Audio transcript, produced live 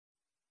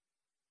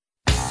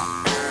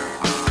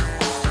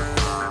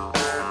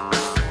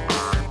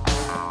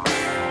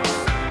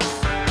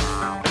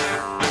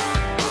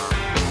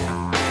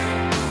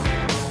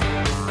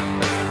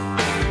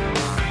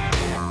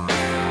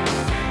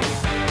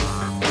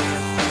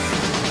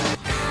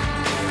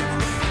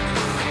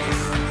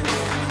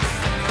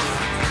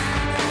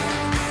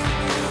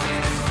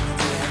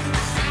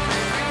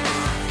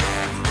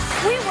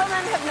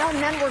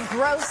were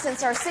gross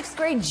since our 6th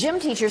grade gym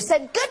teacher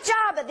said, "Good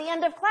job," at the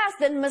end of class,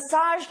 then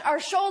massaged our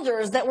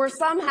shoulders that were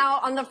somehow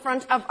on the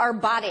front of our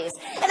bodies.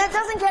 And it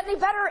doesn't get any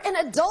better in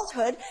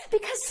adulthood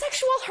because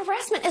sexual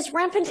harassment is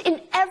rampant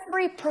in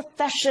every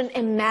profession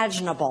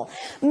imaginable.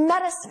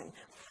 Medicine,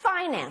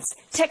 finance,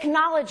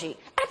 technology,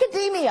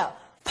 academia,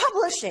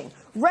 publishing,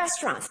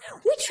 restaurants.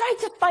 We tried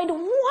to find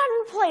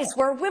one place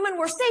where women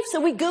were safe,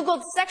 so we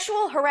Googled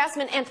sexual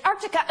harassment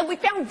Antarctica, and we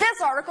found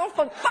this article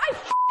from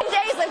 5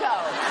 days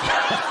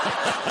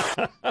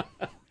ago.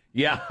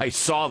 Yeah, I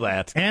saw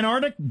that.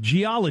 Antarctic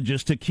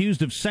geologist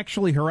accused of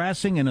sexually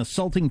harassing and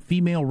assaulting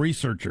female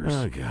researchers.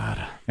 Oh,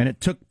 God. And it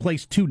took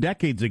place 2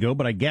 decades ago,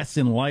 but I guess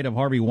in light of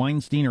Harvey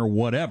Weinstein or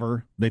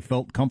whatever, they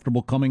felt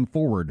comfortable coming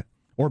forward.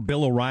 Or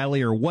Bill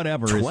O'Reilly or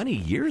whatever. 20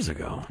 years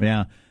ago.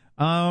 Yeah.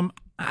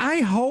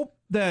 I hope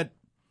that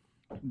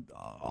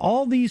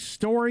all these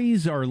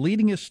stories are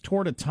leading us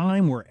toward a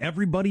time where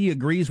everybody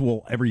agrees,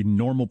 well, every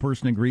normal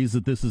person agrees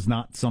that this is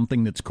not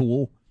something that's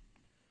cool.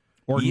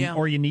 Or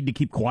you need to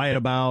keep quiet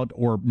about,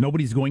 or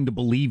nobody's going to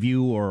believe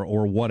you,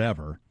 or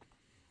whatever.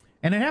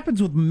 And it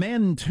happens with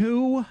men,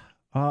 too.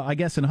 I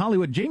guess in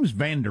Hollywood, James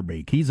Van Der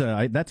Beek,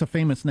 that's a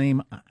famous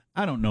name.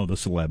 I don't know the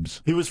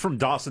celebs. He was from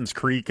Dawson's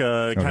Creek,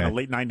 kind of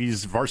late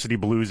 90s varsity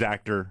blues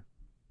actor.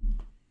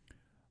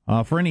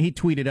 He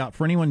tweeted out,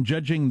 for anyone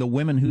judging the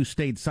women who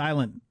stayed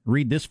silent,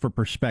 read this for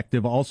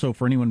perspective. Also,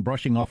 for anyone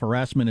brushing off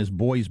harassment as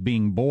boys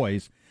being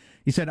boys.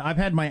 He said, I've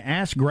had my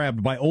ass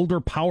grabbed by older,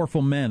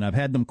 powerful men. I've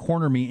had them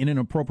corner me in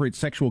inappropriate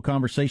sexual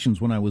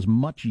conversations when I was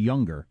much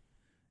younger,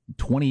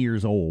 20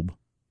 years old.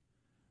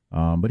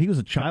 But he was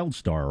a child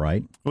star,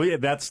 right? Well, yeah,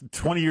 that's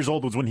 20 years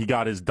old was when he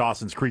got his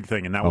Dawson's Creek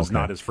thing, and that was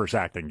not his first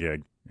acting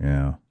gig.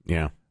 Yeah.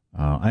 Yeah.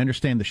 I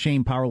understand the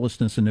shame,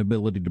 powerlessness, and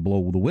ability to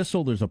blow the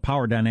whistle. There's a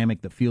power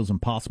dynamic that feels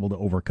impossible to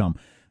overcome.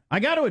 I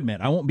got to admit,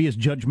 I won't be as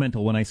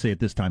judgmental when I say it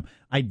this time.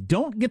 I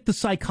don't get the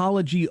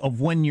psychology of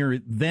when you're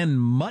then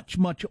much,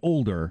 much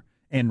older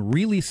and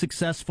really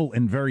successful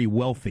and very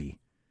wealthy.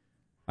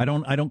 I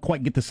don't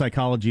quite get the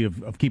psychology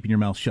of keeping your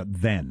mouth shut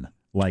then,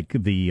 like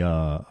the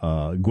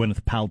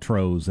Gwyneth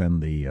Paltrow's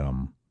and the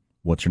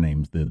what's her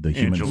name, the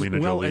humans.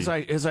 Angelina Jolie.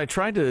 Well, as I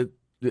tried to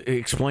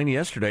explain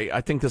yesterday, I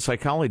think the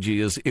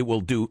psychology is it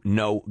will do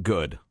no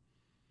good.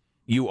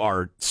 You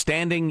are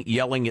standing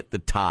yelling at the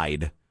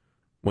tide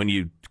when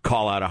you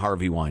call out a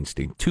Harvey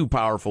Weinstein. Too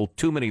powerful,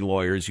 too many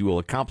lawyers. You will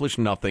accomplish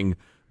nothing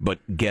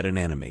but get an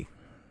enemy.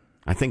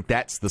 I think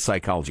that's the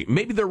psychology.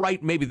 Maybe they're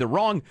right, maybe they're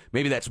wrong.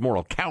 Maybe that's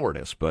moral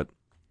cowardice. But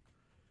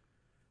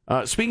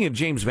speaking of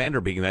James Van Der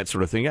Beek and that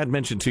sort of thing, I'd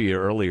mentioned to you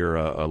earlier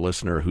a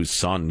listener whose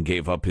son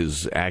gave up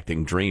his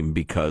acting dream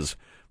because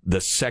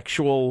the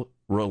sexual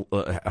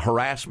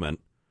harassment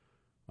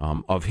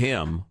of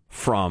him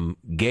from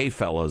gay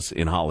fellas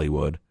in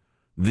Hollywood,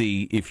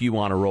 if you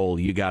want to roll,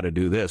 you got to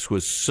do this,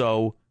 was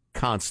so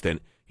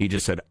constant. He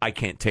just said, I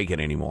can't take it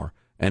anymore.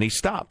 And he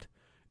stopped.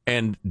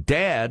 And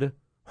Dad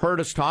heard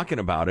us talking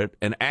about it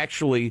and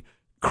actually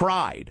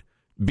cried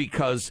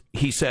because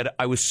he said,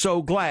 I was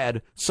so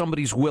glad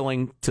somebody's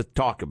willing to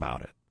talk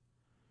about it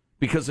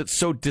because it's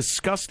so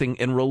disgusting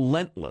and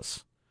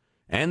relentless.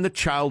 And the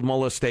child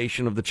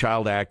molestation of the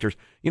child actors.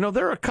 You know,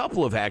 there are a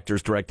couple of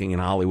actors directing in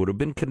Hollywood who have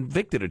been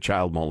convicted of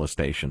child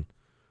molestation.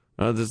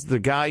 There's the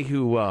guy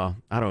who, I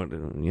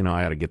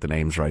ought to get the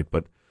names right,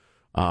 but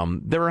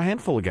there are a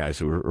handful of guys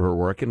who are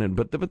working,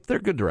 but they're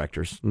good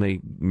directors, and they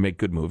make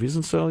good movies,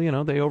 and so,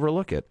 they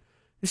overlook it.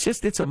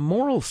 It's a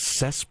moral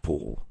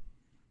cesspool.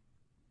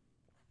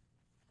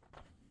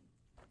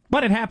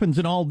 But it happens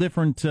in all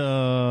different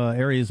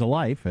areas of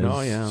life,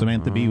 as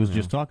Samantha Bee was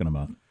just talking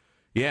about.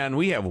 Yeah, and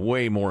we have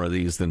way more of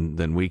these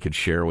than we could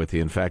share with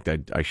you. In fact,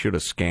 I should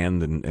have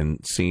scanned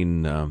and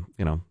seen,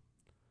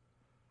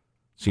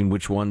 seen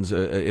which ones,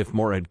 if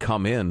more had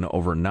come in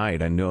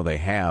overnight. I know they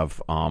have.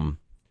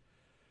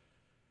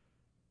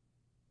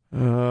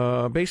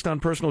 Based on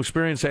personal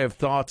experience, I have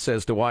thoughts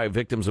as to why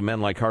victims of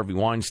men like Harvey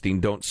Weinstein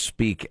don't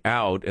speak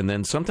out and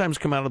then sometimes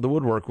come out of the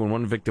woodwork when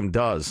one victim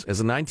does. As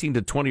a 19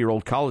 to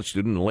 20-year-old college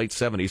student in the late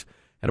 70s,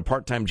 had a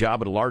part-time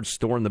job at a large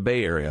store in the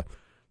Bay Area.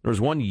 There was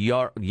one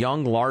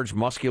young, large,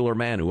 muscular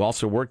man who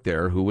also worked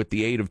there who, with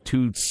the aid of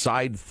 2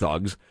 side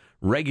thugs,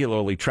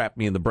 regularly trapped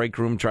me in the break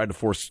room, tried to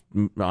force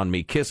on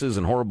me kisses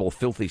and horrible,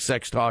 filthy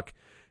sex talk.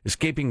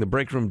 Escaping the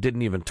break room,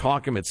 didn't even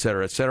talk him,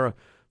 etc., etc.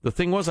 The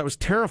thing was, I was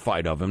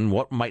terrified of him and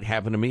what might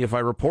happen to me if I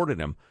reported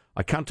him.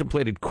 I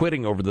contemplated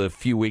quitting over the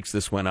few weeks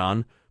this went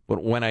on,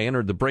 but when I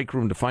entered the break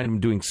room to find him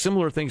doing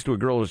similar things to a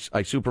girl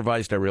I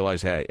supervised, I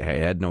realized I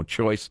had no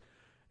choice,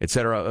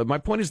 etc. My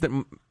point is that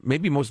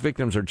maybe most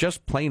victims are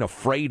just plain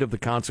afraid of the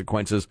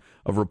consequences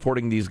of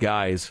reporting these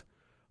guys,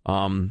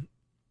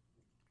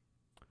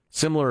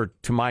 similar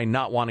to my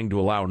not wanting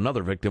to allow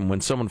another victim. When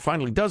someone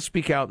finally does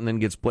speak out and then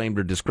gets blamed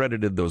or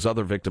discredited, those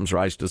other victims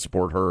rise to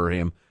support her or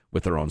him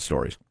with their own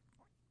stories.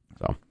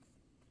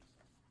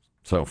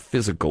 So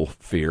physical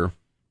fear.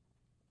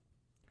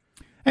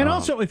 And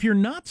also, if you're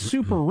not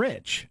super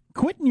rich,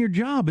 quitting your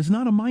job is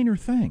not a minor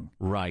thing.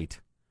 Right.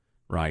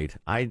 Right.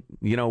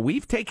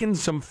 We've taken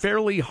some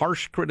fairly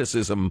harsh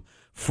criticism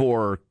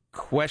for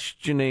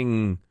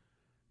questioning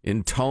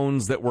in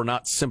tones that were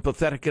not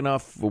sympathetic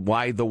enough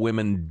why the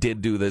women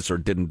did do this or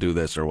didn't do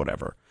this or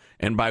whatever.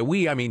 And by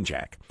we, I mean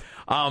Jack.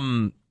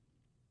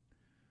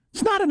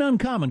 It's not an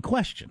uncommon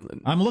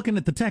question. I'm looking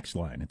at the text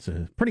line. It's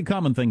a pretty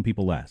common thing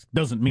people ask.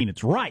 Doesn't mean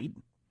it's right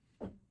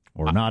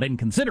or not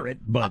inconsiderate,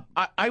 but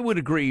I would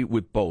agree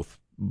with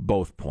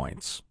both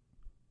points.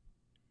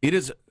 It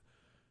is.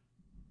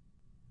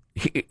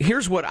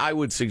 Here's what I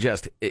would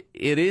suggest. It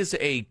is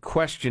a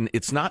question.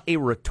 It's not a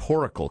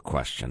rhetorical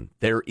question.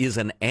 There is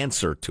an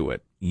answer to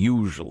it,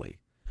 usually.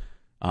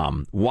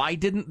 Why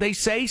didn't they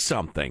say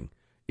something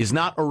is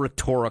not a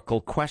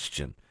rhetorical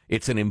question.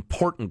 It's an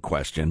important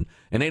question.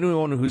 And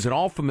anyone who's at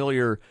all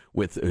familiar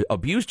with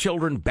abused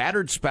children,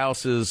 battered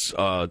spouses,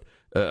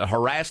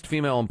 harassed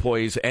female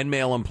employees and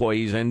male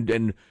employees,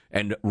 and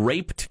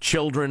raped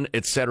children,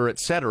 et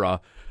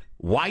cetera,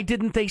 why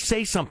didn't they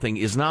say something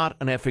is not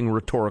an effing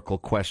rhetorical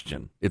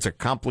question. It's a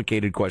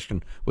complicated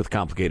question with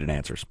complicated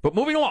answers. But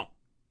moving along,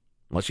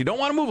 unless you don't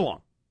want to move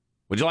along.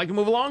 Would you like to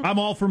move along? I'm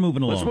all for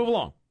moving along. Let's move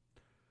along.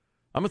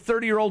 I'm a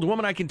 30-year-old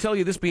woman. I can tell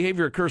you this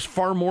behavior occurs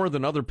far more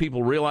than other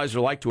people realize or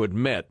like to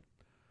admit.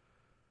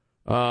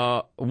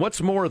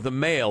 What's more, the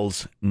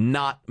males,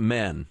 not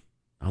men.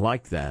 I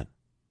like that.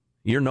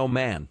 You're no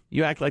man.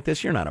 You act like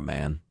this, you're not a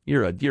man.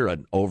 You're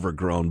an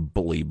overgrown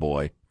bully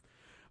boy.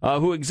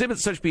 Who exhibit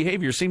such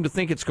behavior seem to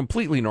think it's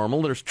completely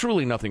normal. There's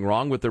truly nothing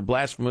wrong with their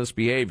blasphemous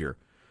behavior.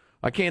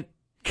 I can't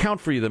count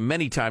for you the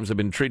many times I've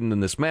been treated in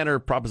this manner,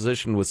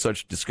 propositioned with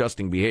such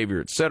disgusting behavior,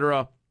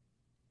 etc.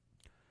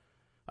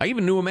 I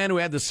even knew a man who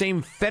had the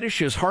same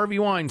fetish as Harvey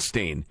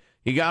Weinstein.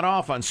 He got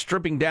off on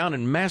stripping down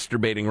and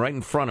masturbating right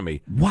in front of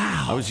me.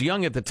 Wow. I was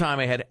young at the time.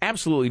 I had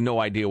absolutely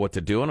no idea what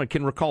to do, and I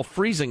can recall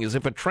freezing as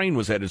if a train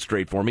was headed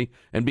straight for me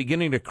and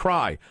beginning to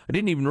cry. I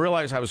didn't even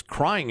realize I was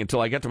crying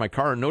until I got to my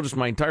car and noticed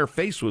my entire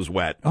face was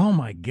wet. Oh,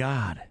 my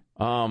God.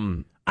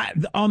 On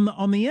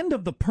the end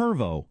of the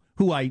pervo,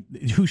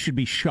 who should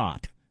be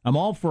shot, I'm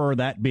all for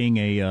that being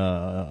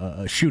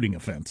a shooting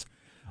offense.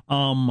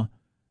 How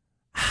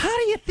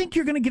do you think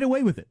you're going to get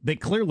away with it? They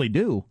clearly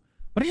do,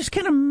 but I just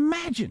can't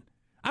imagine.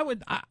 I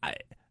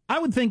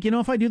would think,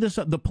 if I do this,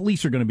 the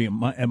police are going to be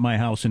at my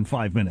house in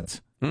 5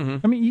 minutes. Mm-hmm.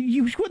 I mean,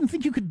 you wouldn't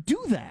think you could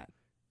do that.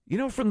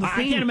 From the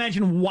theme, I can't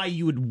imagine why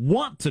you would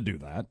want to do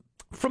that.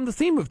 From the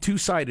theme of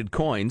two-sided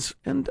coins,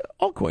 and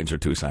all coins are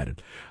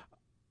two-sided,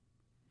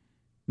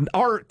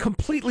 our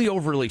completely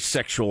overly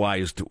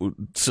sexualized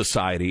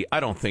society, I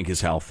don't think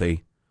is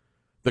healthy.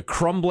 The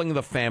crumbling of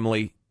the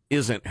family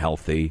isn't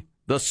healthy.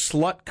 The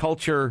slut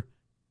culture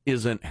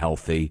isn't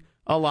healthy.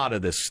 A lot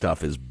of this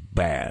stuff is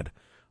bad.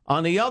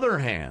 On the other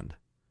hand,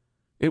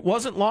 it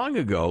wasn't long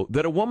ago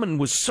that a woman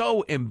was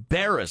so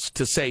embarrassed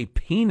to say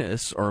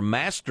penis or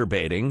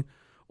masturbating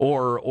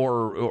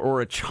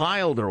or a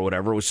child or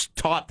whatever was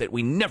taught that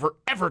we never,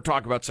 ever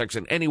talk about sex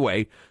in any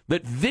way,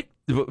 that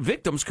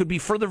victims could be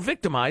further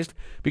victimized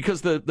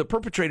because the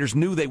perpetrators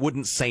knew they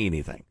wouldn't say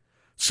anything.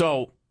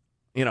 So,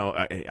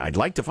 I'd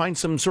like to find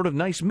some sort of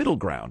nice middle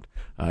ground,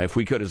 if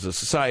we could as a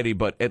society,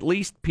 but at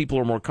least people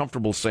are more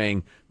comfortable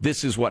saying,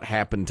 this is what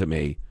happened to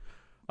me.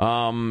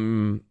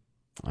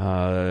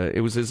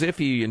 It was as if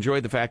he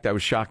enjoyed the fact I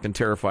was shocked and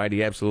terrified.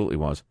 He absolutely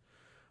was.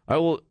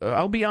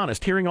 I'll be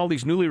honest, hearing all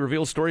these newly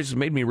revealed stories has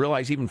made me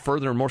realize even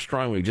further and more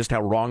strongly just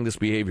how wrong this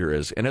behavior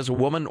is. And as a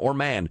woman or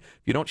man,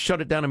 if you don't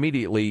shut it down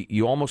immediately,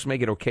 you almost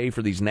make it okay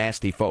for these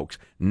nasty folks.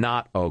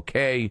 Not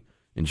okay.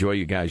 Enjoy,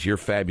 you guys. You're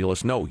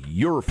fabulous. No,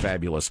 you're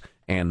fabulous.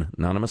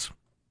 Anonymous.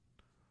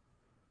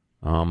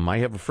 I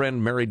have a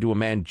friend married to a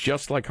man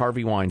just like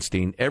Harvey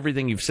Weinstein.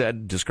 Everything you've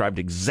said described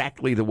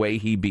exactly the way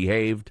he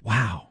behaved.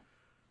 Wow.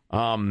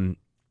 A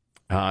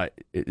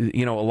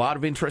lot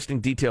of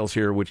interesting details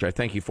here, which I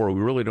thank you for.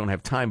 We really don't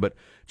have time, but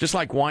just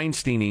like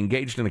Weinstein, he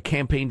engaged in a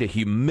campaign to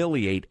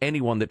humiliate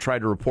anyone that tried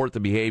to report the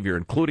behavior,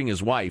 including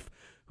his wife,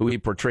 who he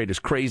portrayed as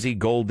crazy,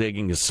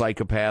 gold-digging, a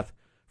psychopath.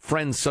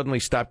 Friends suddenly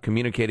stopped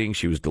communicating.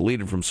 She was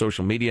deleted from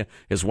social media.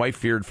 His wife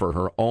feared for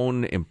her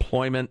own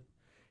employment.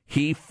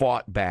 He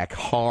fought back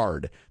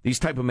hard. These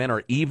type of men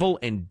are evil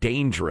and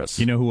dangerous.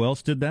 You know who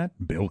else did that?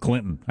 Bill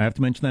Clinton. I have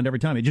to mention that every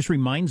time. It just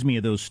reminds me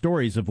of those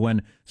stories of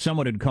when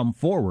someone had come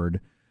forward,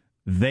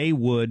 they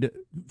would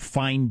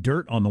find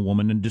dirt on the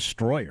woman and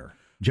destroy her.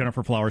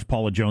 Jennifer Flowers,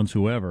 Paula Jones,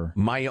 whoever.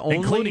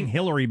 Including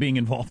Hillary being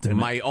involved in it.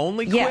 My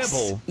only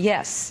quibble...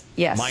 Yes.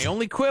 My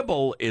only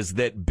quibble is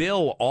that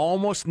Bill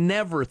almost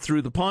never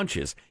threw the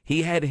punches.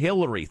 He had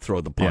Hillary throw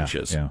the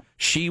punches. Yeah.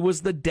 She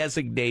was the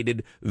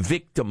designated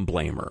victim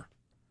blamer,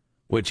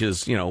 which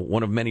is,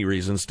 one of many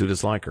reasons to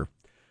dislike her.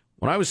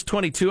 When I was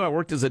 22, I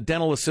worked as a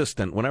dental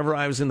assistant. Whenever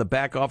I was in the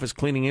back office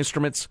cleaning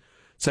instruments,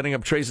 setting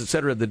up trays,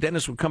 etc., the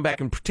dentist would come back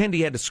and pretend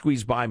he had to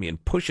squeeze by me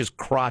and push his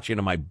crotch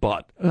into my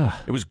butt. Ugh.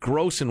 It was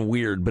gross and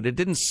weird, but it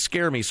didn't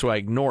scare me, so I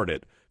ignored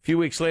it. few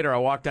weeks later, I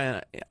walked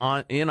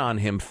in on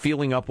him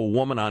feeling up a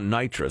woman on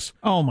nitrous.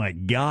 Oh, my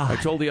God. I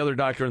told the other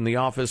doctor in the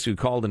office who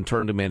called and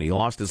turned him in. He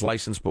lost his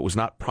license but was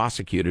not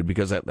prosecuted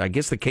because I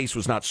guess the case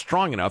was not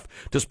strong enough,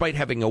 despite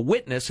having a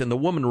witness and the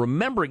woman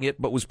remembering it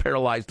but was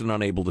paralyzed and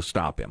unable to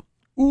stop him.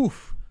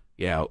 Oof.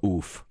 Yeah,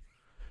 oof.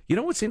 You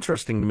know what's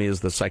interesting to me is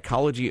the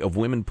psychology of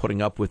women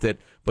putting up with it,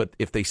 but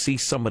if they see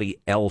somebody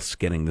else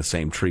getting the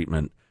same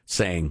treatment,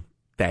 saying,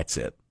 that's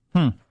it.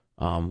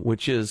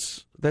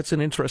 That's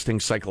an interesting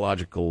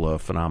psychological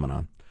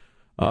phenomenon.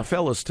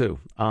 Fellas, too.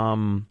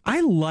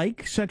 I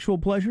like sexual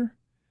pleasure.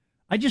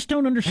 I just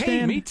don't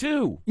understand. Hey, me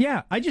too.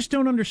 Yeah, I just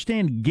don't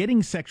understand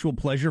getting sexual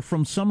pleasure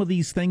from some of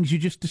these things you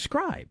just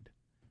described.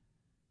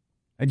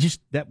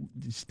 That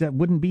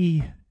wouldn't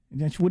be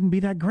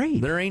that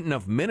great. There ain't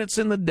enough minutes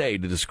in the day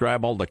to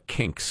describe all the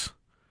kinks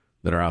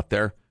that are out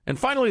there. And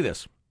finally,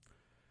 this.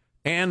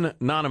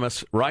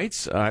 Anonymous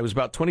writes, I was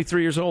about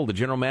 23 years old. The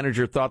general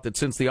manager thought that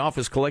since the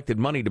office collected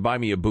money to buy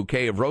me a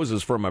bouquet of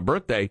roses for my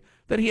birthday,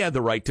 that he had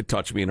the right to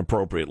touch me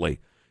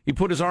inappropriately. He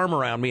put his arm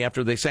around me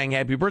after they sang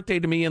happy birthday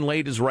to me and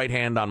laid his right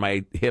hand on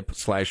my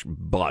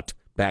hip/butt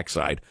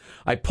backside.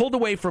 I pulled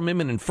away from him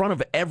and in front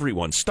of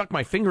everyone, stuck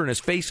my finger in his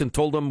face and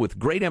told him with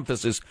great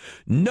emphasis,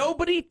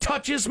 nobody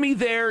touches me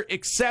there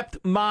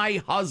except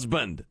my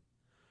husband.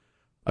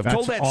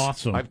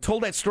 Awesome. I've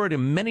told that story to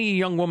many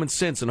young women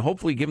since and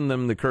hopefully given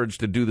them the courage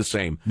to do the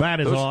same. That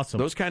is awesome.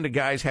 Those kind of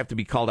guys have to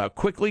be called out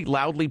quickly,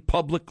 loudly,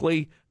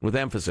 publicly, with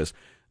emphasis.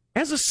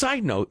 As a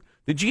side note,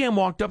 the GM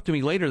walked up to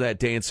me later that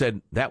day and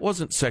said, that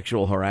wasn't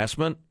sexual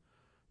harassment.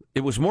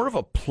 It was more of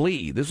a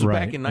plea. This was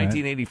back in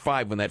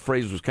 1985 when that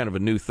phrase was kind of a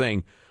new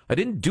thing. I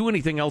didn't do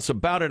anything else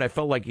about it. I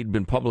felt like he'd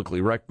been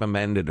publicly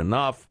reprimanded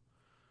enough.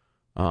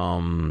 I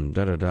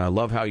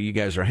love how you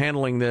guys are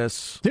handling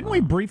this. Didn't we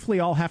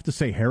briefly all have to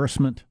say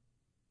harassment?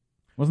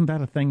 Wasn't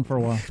that a thing for a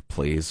while?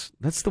 Please.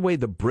 That's the way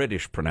the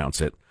British pronounce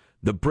it.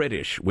 The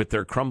British, with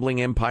their crumbling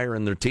empire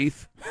in their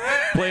teeth.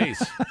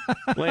 Please.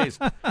 Please.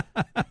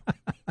 That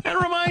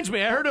reminds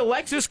me, I heard a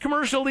Lexus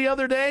commercial the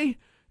other day,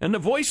 and the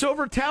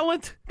voiceover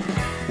talent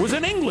was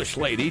an English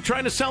lady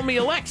trying to sell me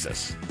a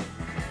Lexus.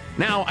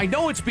 Now, I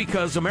know it's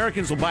because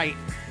Americans will buy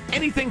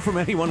anything from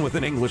anyone with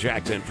an English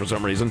accent for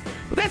some reason,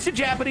 but that's a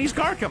Japanese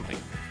car company.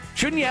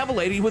 Shouldn't you have a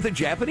lady with a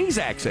Japanese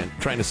accent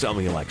trying to sell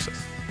me a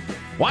Lexus?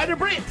 Why the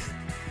Brit?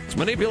 It's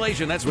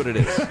manipulation, that's what it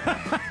is.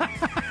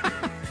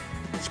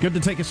 It's good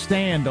to take a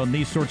stand on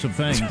these sorts of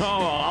things. Oh,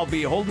 I'll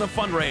be holding a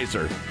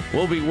fundraiser.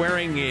 We'll be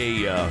wearing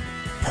a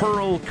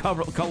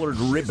pearl-colored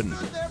ribbon.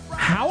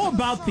 How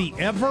about the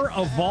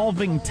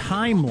ever-evolving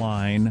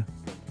timeline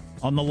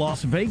on the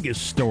Las Vegas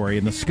story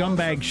and the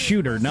scumbag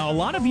shooter? Now, a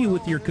lot of you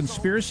with your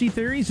conspiracy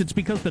theories, it's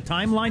because the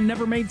timeline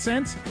never made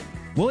sense.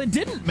 Well, it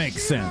didn't make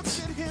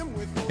sense.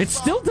 It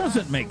still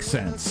doesn't make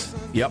sense.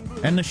 Yep.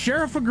 And the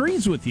sheriff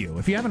agrees with you.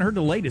 If you haven't heard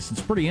the latest,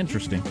 it's pretty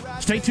interesting.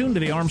 Stay tuned to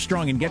the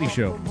Armstrong and Getty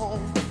Show.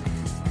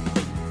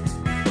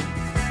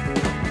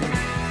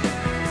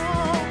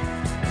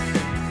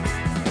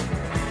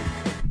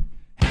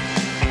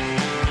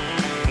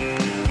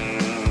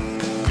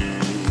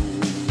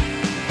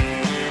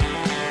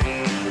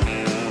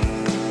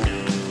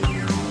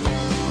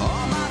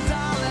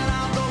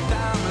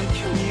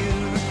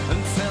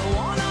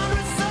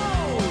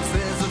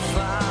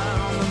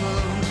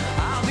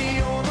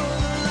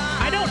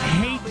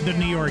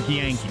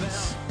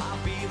 Yankees.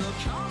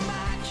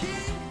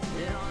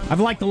 I've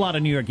liked a lot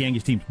of New York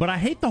Yankees teams, but I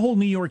hate the whole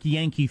New York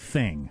Yankee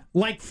thing.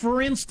 Like,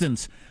 for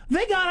instance,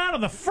 they got out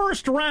of the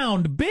first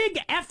round, big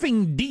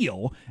effing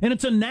deal, and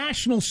it's a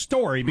national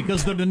story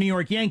because they're the New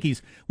York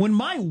Yankees. When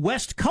my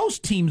West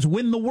Coast teams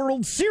win the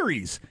World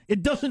Series,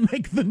 it doesn't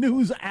make the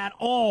news at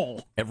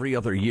all. Every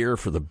other year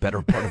for the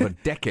better part of a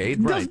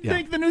decade, right? Doesn't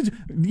make the news.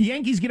 The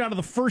Yankees get out of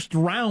the first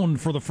round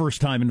for the first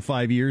time in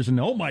 5 years, and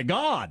oh my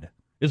God,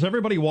 is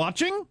everybody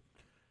watching?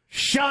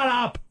 Shut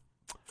up!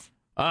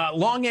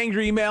 Long,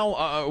 angry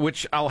email,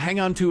 which I'll hang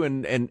on to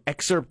and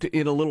excerpt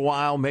in a little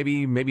while,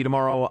 maybe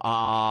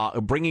tomorrow,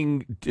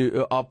 bringing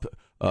up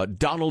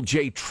Donald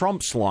J.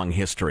 Trump's long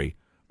history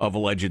of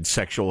alleged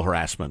sexual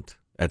harassment,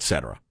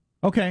 etc.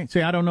 Okay,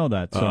 see, I don't know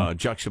that. So.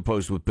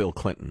 Juxtaposed with Bill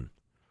Clinton.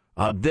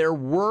 There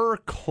were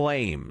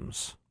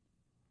claims.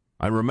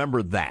 I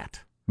remember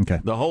that. Okay.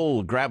 The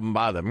whole grab him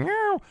by the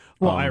meow.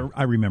 Well,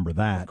 I remember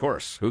that. Of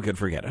course. Who could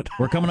forget it?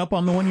 We're coming up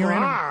on the 1 year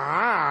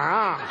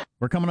anniversary.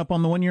 We're coming up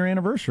on the 1 year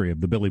anniversary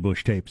of the Billy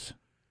Bush tapes.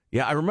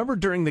 Yeah, I remember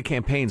during the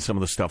campaign some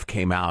of the stuff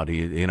came out,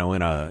 in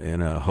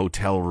a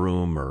hotel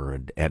room or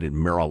at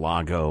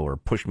Mar-a-Lago or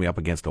pushed me up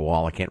against a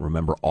wall. I can't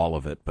remember all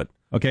of it, but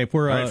okay, if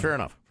we're all right, fair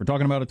enough. If we're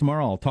talking about it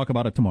tomorrow, I'll talk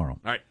about it tomorrow.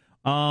 All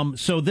right.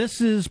 So this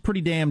is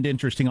pretty damned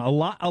interesting. A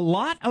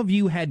lot of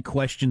you had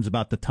questions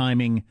about the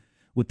timing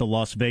with the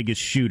Las Vegas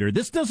shooter.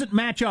 This doesn't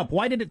match up.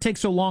 Why did it take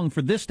so long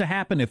for this to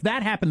happen? If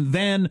that happened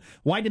then,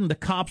 why didn't the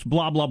cops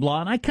blah, blah, blah?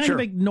 And I kind of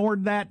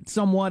ignored that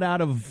somewhat out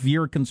of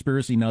your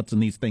conspiracy nuts,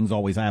 and these things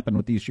always happen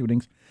with these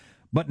shootings.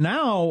 But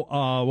now,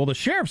 the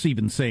sheriff's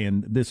even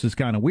saying this is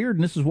kind of weird,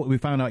 and this is what we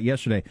found out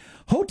yesterday.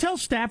 Hotel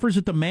staffers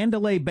at the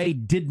Mandalay Bay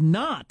did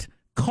not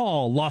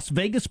call Las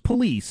Vegas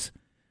police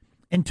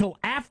until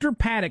after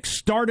Paddock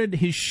started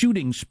his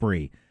shooting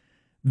spree.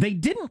 They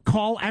didn't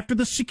call after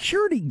the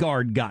security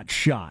guard got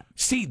shot.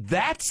 See,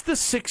 that's the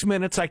 6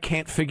 minutes I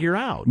can't figure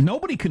out.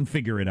 Nobody can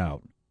figure it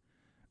out.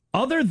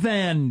 Other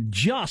than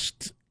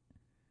just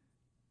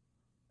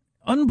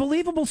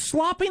unbelievable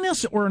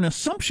sloppiness or an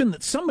assumption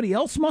that somebody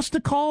else must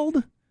have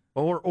called.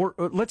 Or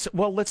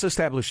let's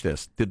establish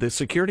this. Did the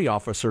security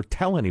officer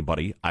tell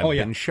anybody I've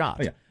been shot?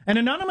 Oh, yeah. An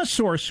anonymous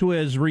source who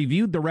has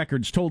reviewed the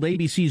records told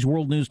ABC's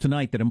World News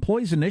Tonight that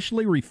employees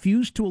initially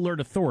refused to alert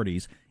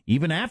authorities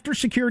even after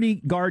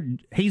security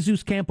guard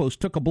Jesus Campos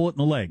took a bullet in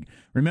the leg.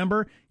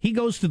 Remember, he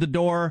goes to the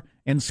door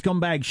and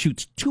Scumbag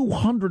shoots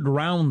 200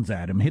 rounds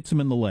at him, hits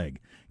him in the leg.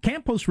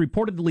 Campos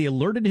reportedly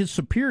alerted his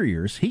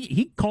superiors.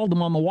 He called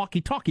them on the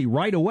walkie-talkie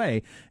right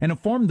away and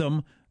informed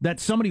them that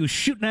somebody was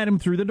shooting at him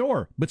through the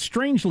door. But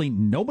strangely,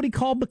 nobody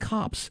called the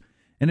cops.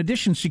 In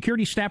addition,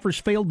 security staffers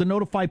failed to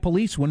notify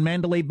police when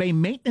Mandalay Bay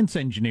maintenance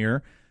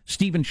engineer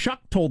Stephen Schuck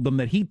told them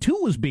that he too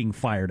was being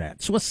fired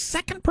at. So a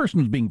second person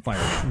was being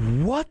fired at.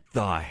 What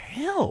the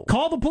hell?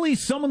 Call the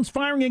police. Someone's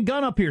firing a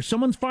gun up here.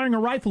 Someone's firing a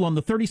rifle on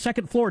the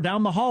 32nd floor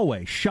down the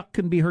hallway. Schuck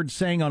can be heard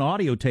saying on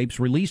audio tapes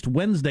released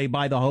Wednesday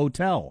by the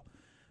hotel.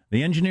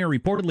 The engineer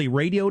reportedly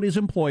radioed his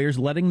employers,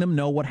 letting them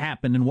know what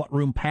happened and what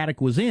room Paddock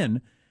was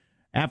in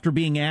after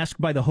being asked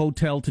by the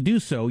hotel to do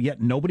so,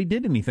 yet nobody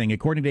did anything.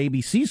 According to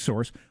ABC's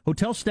source,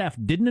 hotel staff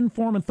didn't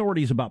inform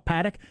authorities about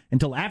Paddock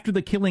until after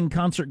the killing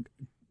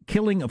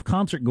of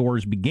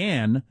concertgoers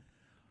began.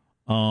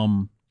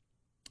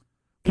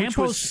 Which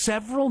was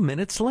several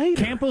minutes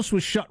later. Campos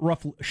was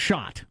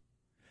shot.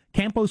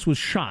 Campos was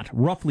shot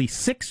roughly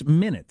 6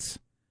 minutes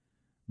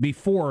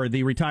before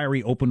the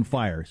retiree opened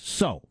fire.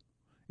 So,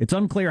 it's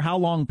unclear how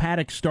long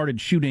Paddock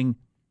started shooting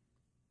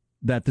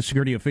that the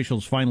security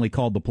officials finally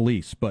called the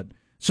police. But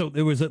so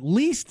there was at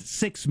least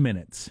 6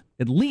 minutes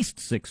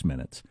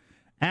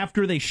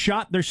after they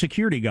shot their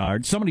security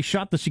guard. Somebody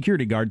shot the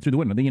security guard through the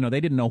window. They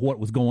didn't know what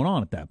was going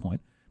on at that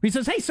point. He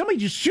says, "Hey, somebody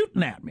just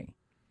shooting at me."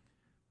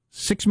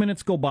 6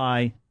 minutes go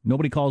by.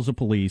 Nobody calls the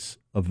police.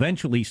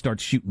 Eventually, he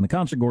starts shooting the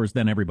concertgoers.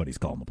 Then everybody's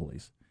calling the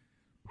police.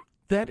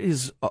 That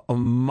is a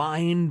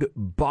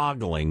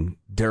mind-boggling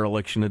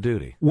dereliction of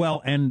duty.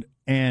 Well, and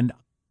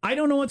I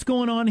don't know what's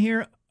going on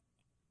here.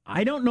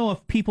 I don't know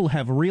if people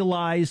have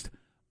realized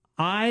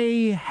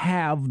I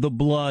have the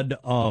blood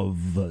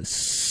of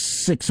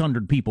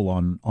 600 people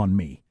on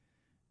me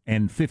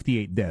and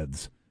 58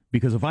 deaths.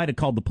 Because if I'd have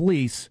called the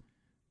police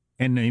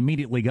and they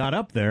immediately got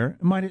up there,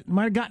 it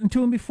might have gotten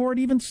to him before it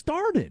even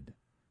started.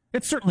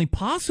 It's certainly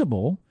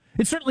possible.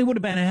 It certainly would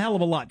have been a hell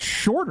of a lot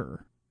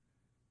shorter.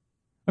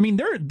 I mean,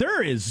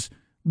 there is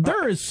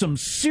some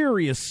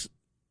serious.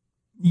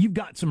 You've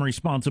got some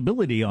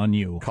responsibility on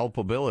you.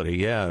 Culpability,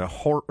 yeah.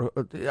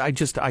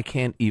 I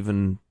can't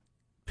even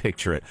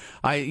picture it.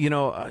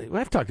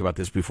 I've talked about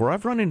this before.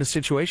 I've run into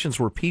situations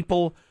where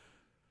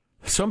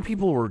some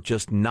people were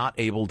just not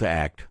able to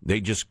act. They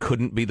just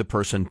couldn't be the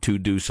person to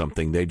do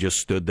something. They just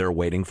stood there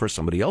waiting for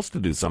somebody else to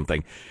do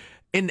something.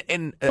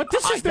 But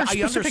this is their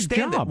specific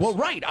jobs. That. Well,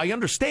 right. I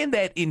understand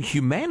that in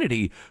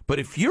humanity, but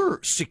if you're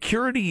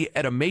security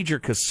at a major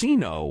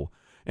casino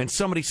and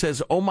somebody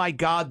says, "Oh my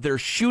God, they're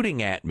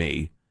shooting at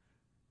me,"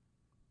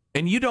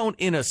 and you don't,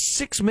 in a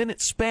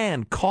 6-minute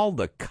span, call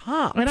the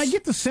cops. And I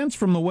get the sense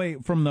from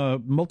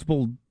the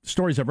multiple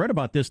stories I've read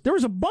about this, there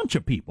was a bunch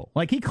of people.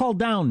 Like, he called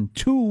down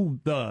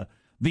to the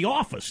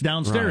office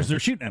downstairs, right. They're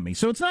shooting at me.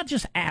 So it's not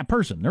just a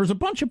person. There's a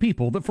bunch of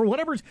people that, for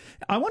whatever,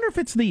 I wonder if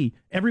it's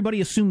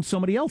everybody assumed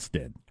somebody else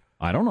did.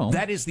 I don't know.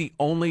 That is the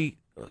only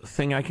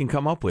thing I can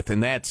come up with,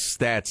 and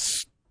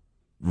that's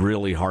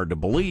really hard to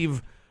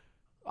believe.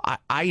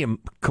 I am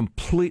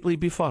completely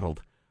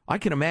befuddled. I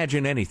can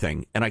imagine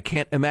anything, and I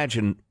can't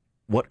imagine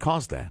what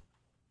caused that.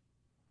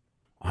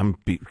 I'm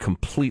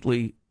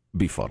completely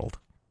befuddled.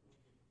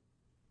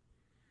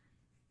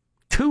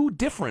 2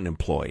 different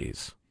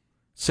employees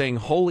saying,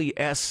 "Holy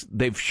S,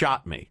 they've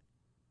shot me."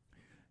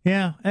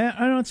 Yeah,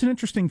 I know, it's an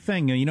interesting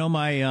thing.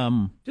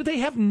 Do they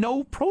have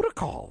no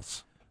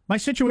protocols? My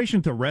situation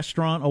at the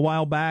restaurant a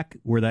while back,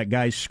 where that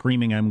guy's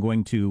screaming, "I'm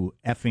going to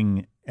F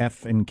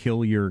and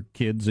kill your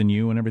kids and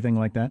you," and everything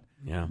like that.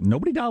 Yeah.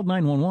 Nobody dialed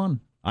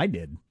 911. I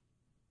did.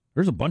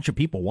 There's a bunch of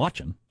people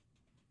watching.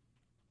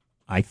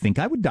 I think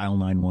I would dial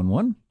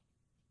 911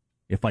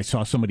 if I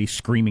saw somebody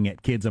screaming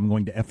at kids, "I'm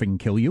going to effing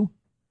kill you."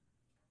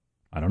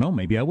 I don't know.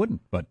 Maybe I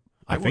wouldn't, but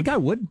I think I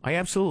would. I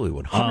absolutely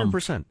would.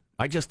 100%.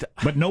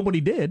 But nobody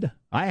did.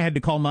 I had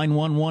to call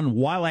 911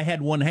 while I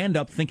had one hand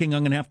up, thinking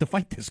I'm going to have to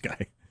fight this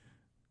guy.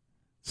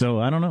 So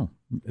I don't know.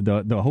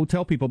 The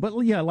hotel people, but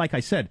yeah, like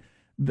I said,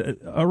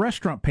 a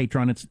restaurant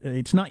patron,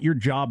 it's not your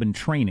job in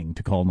training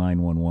to call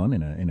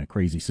 911 in a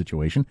crazy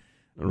situation.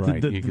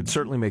 Right. You could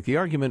certainly make the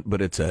argument,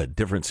 but it's a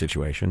different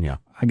situation, yeah.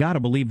 I got to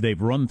believe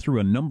they've run through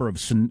a number of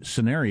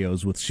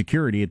scenarios with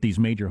security at these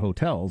major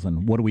hotels,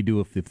 and what do we do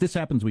if this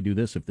happens, we do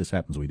this, if this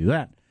happens, we do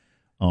that.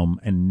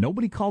 And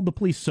nobody called the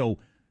police, so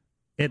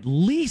at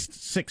least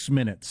 6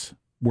 minutes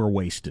were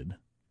wasted.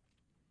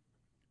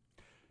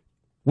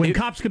 When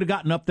cops could have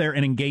gotten up there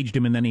and engaged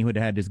him, and then he would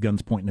have had his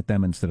guns pointing at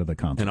them instead of the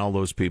cops. And all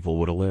those people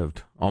would have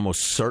lived.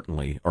 Almost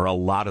certainly, or a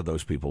lot of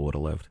those people would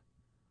have lived.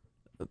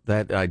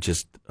 That, I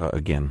just,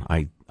 again,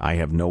 I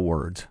have no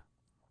words.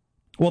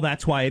 Well,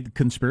 that's why the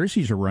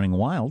conspiracies are running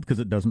wild, because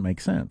it doesn't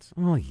make sense.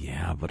 Well,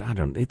 yeah, but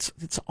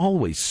it's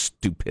always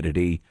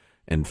stupidity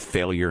and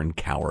failure and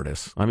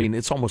cowardice. I mean,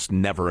 it's almost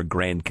never a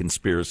grand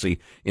conspiracy,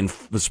 in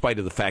spite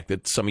of the fact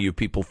that some of you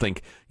people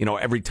think,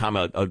 every time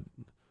a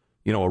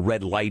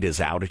red light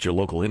is out at your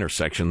local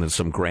intersection, there's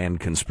some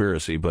grand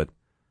conspiracy. But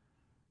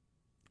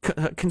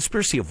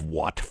conspiracy of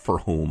what? For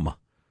whom?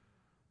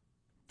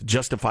 To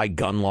justify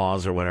gun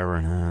laws or whatever?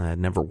 That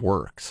never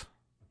works.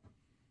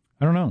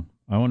 I don't know.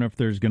 I wonder if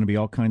there's going to be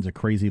all kinds of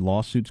crazy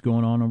lawsuits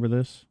going on over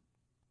this.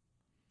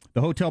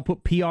 The hotel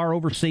put PR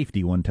over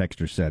safety, one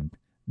texter said.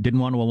 Didn't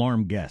want to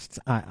alarm guests.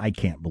 I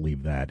can't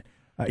believe that.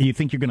 You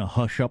think you're going to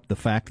hush up the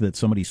fact that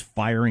somebody's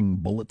firing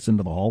bullets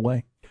into the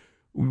hallway?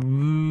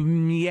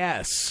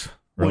 Yes.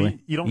 Really? Well,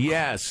 you don't.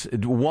 Yes.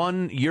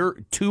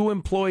 Two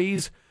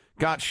employees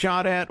got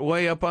shot at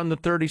way up on the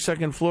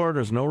 32nd floor.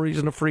 There's no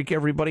reason to freak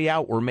everybody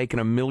out. We're making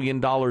 $1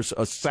 million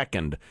a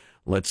second.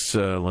 Let's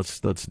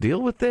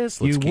deal with this.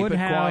 Let's keep it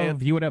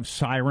quiet. You would have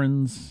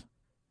sirens,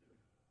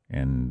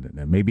 and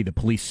maybe the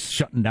police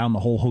shutting down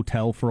the whole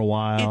hotel for a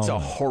while. It's a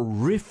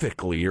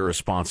horrifically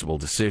irresponsible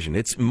decision.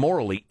 It's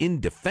morally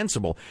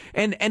indefensible,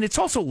 and it's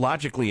also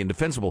logically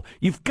indefensible.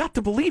 You've got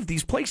to believe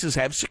these places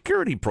have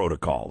security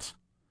protocols.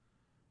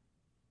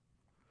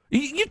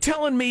 You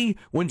telling me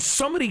when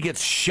somebody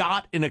gets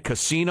shot in a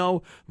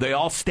casino, they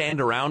all stand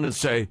around and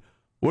say,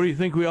 "What do you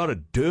think we ought to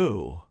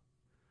do?"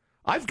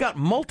 I've got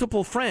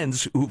multiple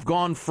friends who've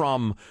gone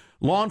from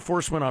law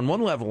enforcement on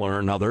one level or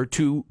another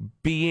to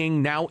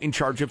being now in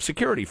charge of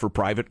security for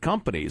private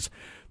companies.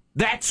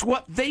 That's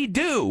what they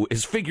do,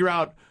 is figure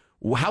out,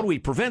 how do we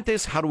prevent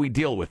this? How do we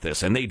deal with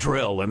this? And they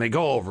drill and they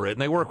go over it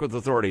and they work with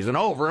authorities and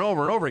over and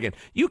over and over again.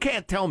 You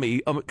can't tell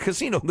me a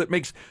casino that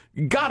makes,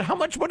 God, how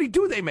much money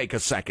do they make a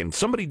second?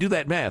 Somebody do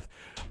that math.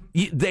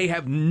 They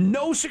have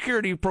no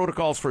security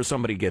protocols for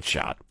somebody gets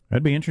shot.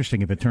 That'd be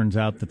interesting if it turns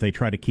out that they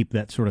try to keep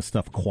that sort of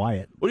stuff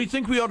quiet. What do you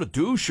think we ought to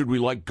do? Should we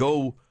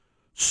go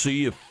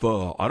see if,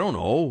 I don't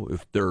know,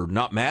 if they're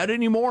not mad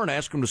anymore and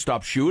ask them to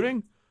stop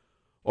shooting?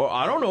 Or,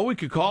 I don't know, we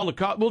could call the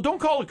cops. Well, don't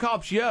call the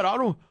cops yet. I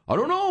don't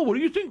know. What do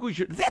you think we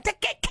should? That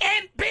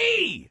can't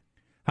be.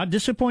 How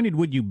disappointed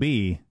would you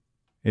be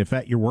if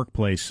at your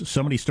workplace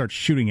somebody starts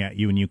shooting at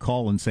you and you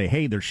call and say,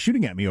 "Hey, they're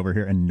shooting at me over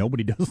here," and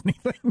nobody does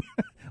anything?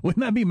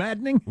 Wouldn't that be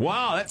maddening?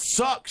 Wow, that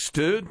sucks,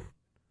 dude.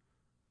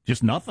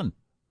 Just nothing.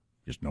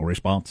 Just no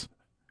response.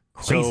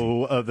 Crazy.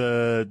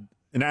 So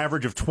an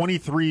average of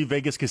 23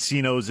 Vegas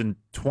casinos in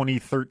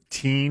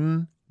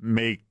 2013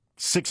 make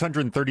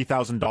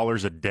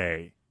 $630,000 a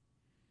day.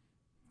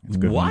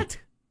 What?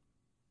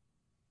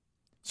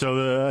 So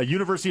the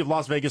University of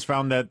Las Vegas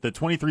found that the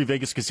 23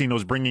 Vegas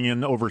casinos bringing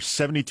in over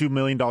 $72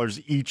 million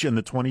each in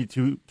the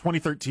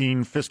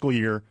 2013 fiscal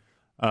year.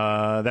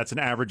 That's an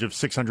average of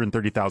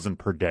 $630,000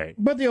 per day.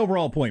 But the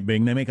overall point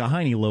being, they make a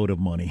hiney load of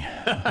money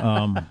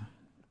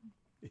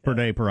per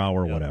day, per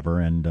hour, whatever.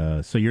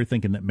 And so you're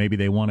thinking that maybe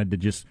they wanted to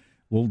just,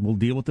 we'll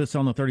deal with this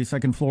on the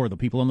 32nd floor. The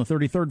people on the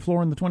 33rd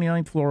floor and the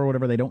 29th floor or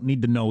whatever, they don't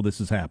need to know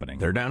this is happening.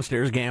 They're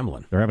downstairs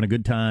gambling. They're having a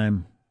good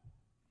time.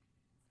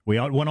 We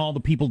want all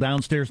the people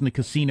downstairs in the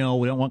casino.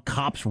 We don't want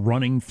cops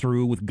running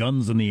through with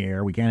guns in the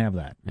air. We can't have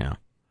that. Yeah.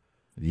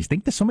 Do you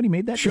think that somebody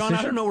made that Sean, decision?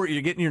 I don't know where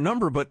you're getting your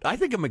number, but I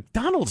think a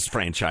McDonald's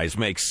franchise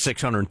makes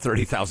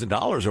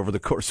 $630,000 over the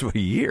course of a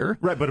year.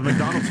 Right, but a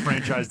McDonald's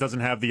franchise doesn't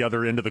have the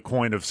other end of the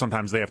coin of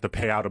sometimes they have to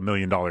pay out $1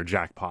 million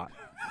jackpot.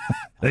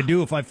 They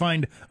do if I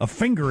find a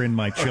finger in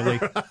my chili.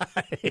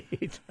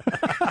 Right.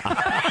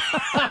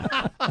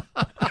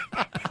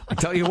 I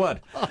tell you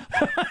what.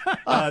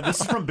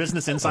 This is from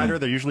Business Insider.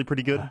 They're usually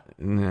pretty good.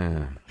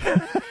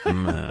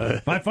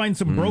 If I find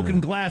some broken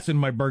glass in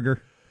my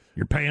burger,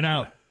 you're paying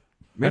out.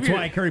 That's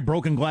why I carry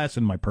broken glass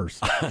in my purse.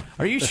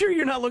 Are you sure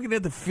you're not looking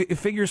at the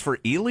figures for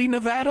Ely,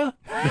 Nevada?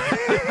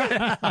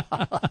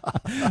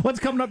 What's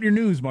coming up in your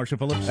news, Marshall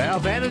Phillips? Well,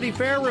 Vanity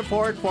Fair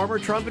report, former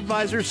Trump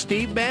advisor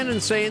Steve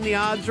Bannon saying the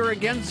odds are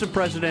against the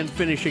president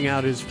finishing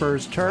out his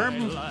first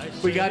term.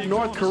 We got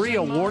North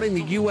Korea warning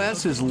the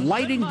U.S. is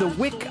lighting the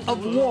wick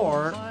of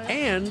war,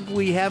 and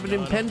we have an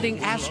impending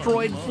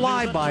asteroid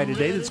flyby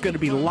today that's going to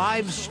be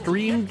live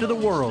streamed to the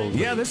world.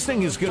 Yeah, this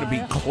thing is going to be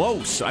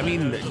close. I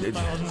mean,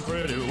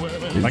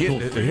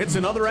 it hits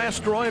another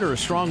asteroid or a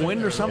strong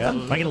wind or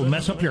something. Like it'll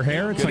mess up your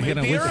hair? It's like hit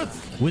going the to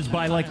whiz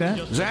by like that?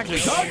 Exactly.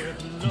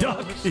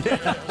 Duck!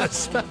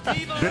 Yes.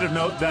 Bit of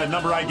note, the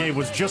number I gave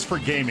was just for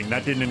gaming.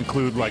 That didn't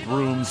include like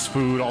rooms,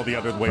 food, all the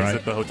other ways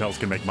that the hotels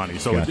can make money.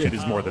 So Gotcha. it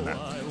is more than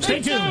that.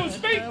 Stay tuned.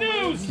 Fake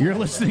news! You're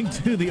listening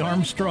to the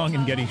Armstrong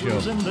and Getty Show.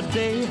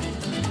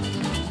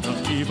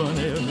 Even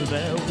if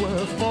there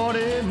were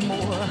 40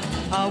 more,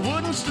 I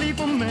wouldn't sleep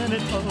a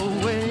minute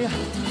away.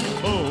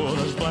 Oh,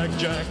 there's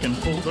blackjack and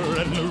poker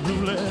and the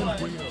roulette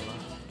wheel.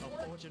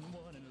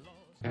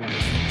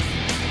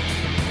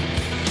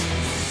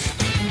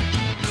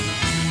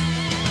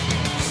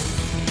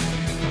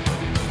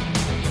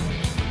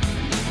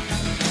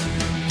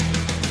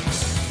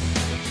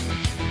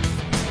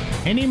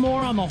 Any more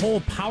on the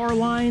whole power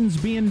lines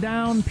being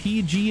down?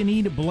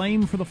 PG&E to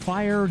blame for the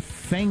fire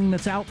thing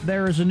that's out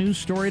there as a news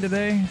story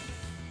today?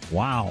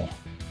 Wow.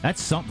 That's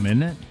something,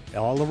 isn't it?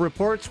 All the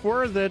reports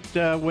were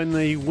that when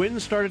the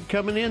wind started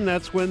coming in,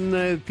 that's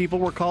when people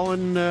were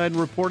calling and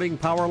reporting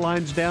power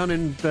lines down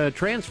and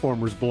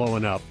transformers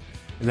blowing up.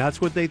 And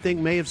that's what they think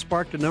may have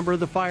sparked a number of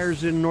the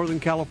fires in Northern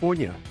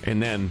California.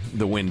 And then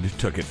the wind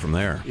took it from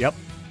there. Yep.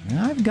 And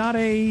I've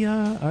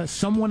got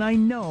someone I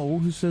know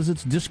who says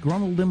it's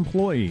disgruntled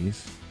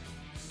employees.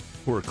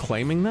 Who are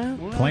claiming that?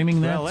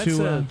 Claiming that that's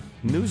to a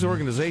news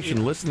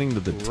organization listening to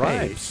the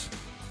Right. tapes.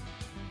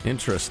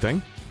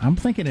 Interesting. I'm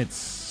thinking it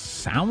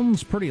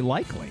sounds pretty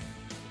likely.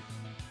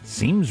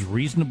 Seems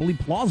reasonably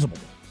plausible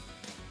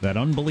that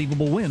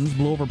unbelievable winds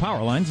blew over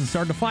power lines and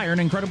started to fire an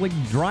incredibly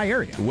dry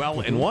area.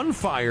 Well, and one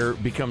fire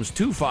becomes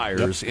two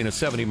fires in a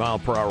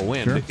 70-mile-per-hour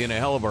wind Sure. in a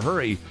hell of a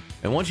hurry.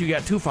 And once you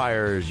got two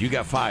fires, you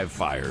got five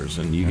fires,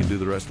 and you can do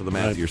the rest of the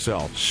math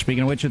yourself.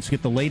 Speaking of which, let's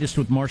get the latest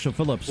with Marshall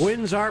Phillips.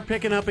 Winds are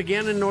picking up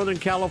again in Northern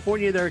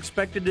California. They're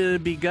expected to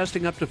be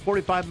gusting up to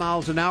 45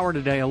 miles an hour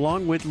today,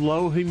 along with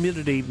low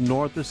humidity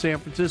north of San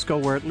Francisco,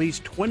 where at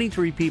least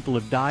 23 people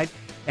have died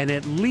and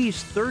at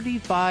least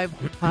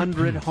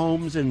 3,500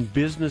 homes and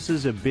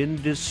businesses have been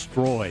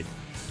destroyed.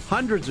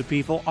 Hundreds of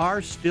people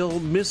are still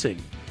missing.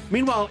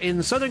 Meanwhile,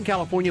 in Southern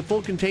California,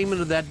 full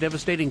containment of that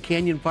devastating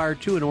Canyon Fire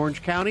 2 in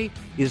Orange County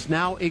is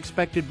now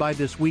expected by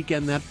this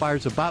weekend. That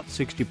fire's about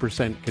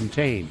 60%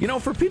 contained. You know,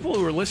 for people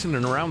who are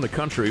listening around the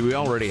country, we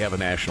already have a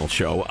national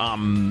show.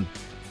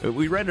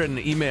 We read an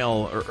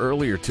email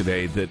earlier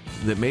today that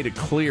made it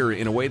clear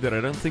in a way that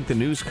I don't think the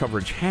news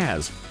coverage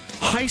has.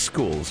 High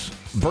schools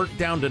burnt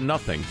down to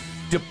nothing.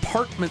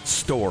 Department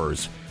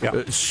stores,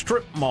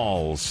 strip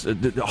malls,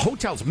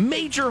 hotels,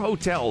 major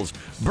hotels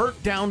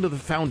burnt down to the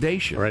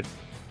foundation. Right.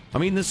 I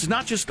mean, this is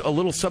not just a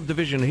little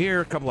subdivision here,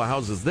 a couple of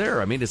houses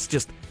there. I mean, it's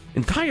just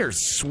entire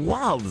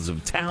swaths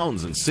of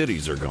towns and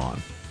cities are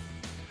gone.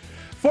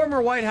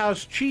 Former White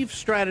House chief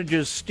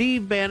strategist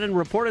Steve Bannon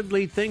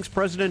reportedly thinks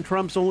President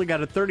Trump's only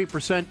got a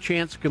 30%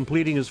 chance of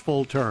completing his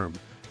full term.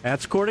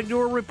 That's according to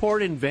a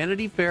report in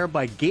Vanity Fair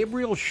by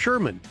Gabriel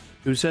Sherman,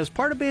 who says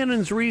part of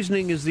Bannon's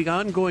reasoning is the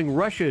ongoing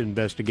Russia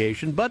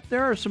investigation, but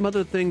there are some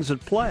other things at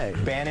play.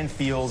 Bannon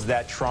feels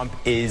that Trump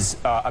is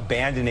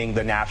abandoning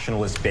the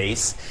nationalist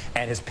base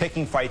and is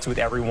picking fights with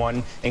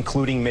everyone,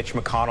 including Mitch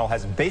McConnell,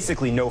 has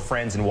basically no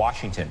friends in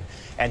Washington.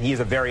 And he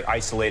is a very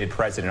isolated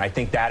president. I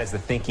think that is the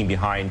thinking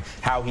behind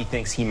how he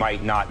thinks he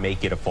might not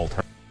make it a full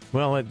term.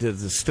 Well,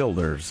 still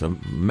there's a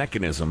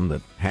mechanism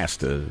that has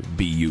to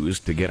be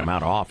used to get him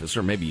out of office,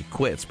 or maybe he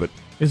quits, but...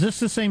 Is this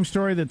the same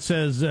story that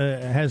says,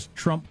 has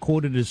Trump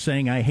quoted as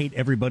saying, I hate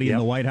everybody in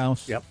the White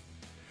House? Yep.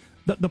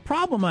 The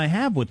problem I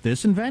have with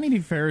this, and Vanity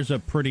Fair is a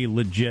pretty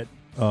legit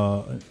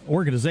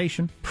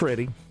organization.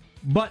 Pretty.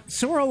 But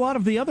so are a lot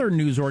of the other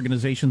news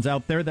organizations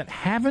out there that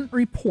haven't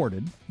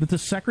reported that the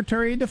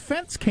Secretary of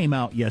Defense came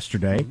out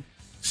yesterday,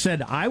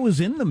 said, I was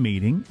in the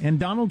meeting, and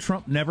Donald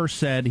Trump never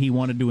said he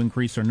wanted to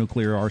increase our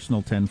nuclear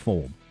arsenal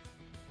tenfold.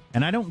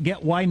 And I don't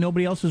get why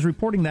nobody else is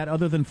reporting that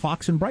other than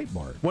Fox and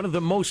Breitbart. One of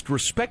the most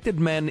respected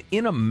men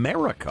in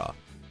America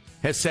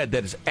has said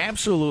that is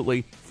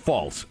absolutely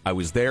false. I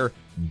was there,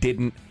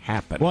 didn't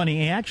happen. Well, and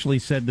he actually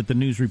said that the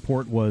news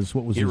report was,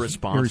 what was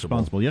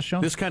irresponsible. Yes,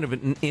 Sean? This kind of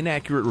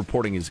inaccurate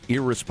reporting is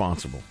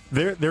irresponsible.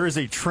 There is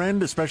a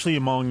trend, especially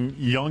among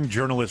young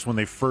journalists when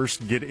they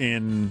first get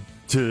in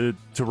to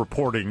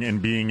reporting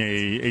and being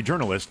a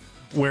journalist,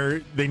 where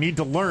they need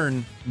to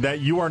learn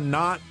that you are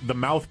not the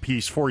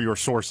mouthpiece for your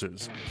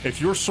sources. If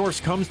your source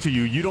comes to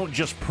you, you don't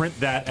just print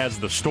that as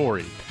the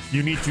story.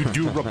 You need to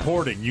do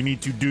reporting. You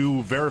need to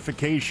do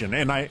verification.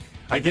 And I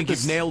think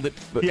you've nailed it.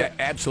 Yeah,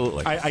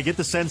 absolutely. I get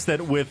the sense that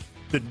with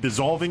the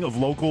dissolving of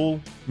local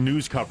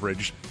news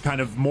coverage,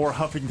 kind of more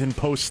Huffington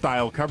Post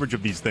style coverage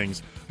of these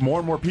things, more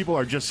and more people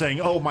are just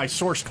saying, oh, my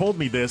source told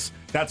me this.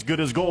 That's good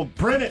as gold.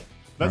 Print it.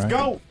 Let's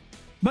go.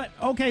 But,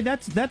 okay, I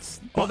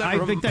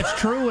think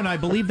that's true, and I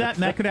believe that,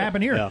 and that could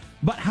happen here. Yeah.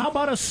 But how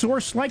about a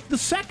source like the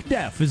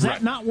SecDef? Is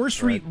that not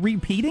worth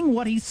repeating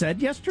what he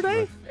said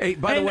yesterday? Hey,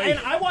 by the way...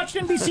 And I watched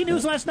NBC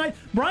News last night.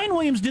 Brian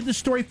Williams did this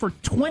story for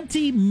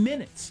 20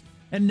 minutes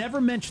and never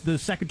mentioned the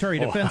Secretary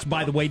of Defense,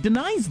 by the way,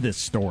 denies this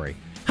story.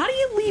 How do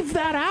you leave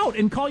that out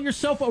and call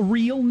yourself a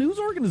real news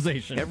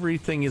organization?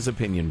 Everything is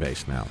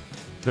opinion-based now.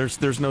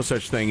 There's no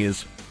such thing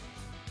as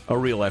a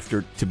real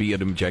effort to be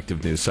an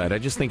objective news site. I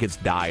just think it's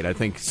died. I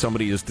think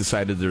somebody has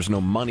decided there's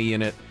no money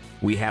in it.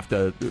 We have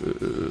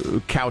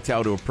to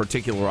kowtow to a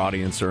particular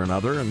audience or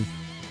another, and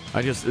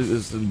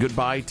it's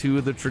goodbye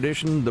to the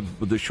tradition,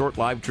 the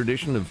short-lived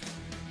tradition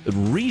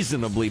of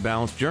reasonably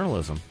balanced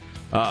journalism.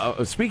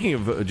 Speaking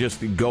of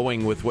just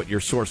going with what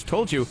your source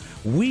told you,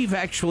 we've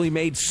actually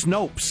made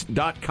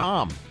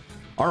Snopes.com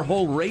our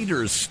whole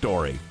Raiders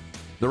story.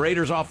 The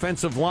Raiders'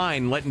 offensive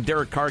line letting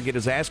Derek Carr get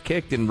his ass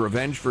kicked in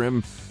revenge for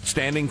him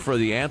standing for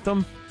the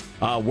anthem.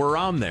 We're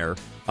on there.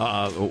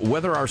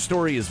 Whether our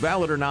story is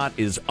valid or not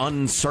is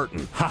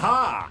uncertain.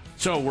 Ha-ha!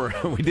 So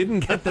we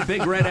didn't get the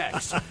big red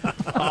X.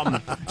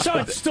 So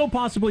it's still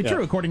possibly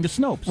true, according to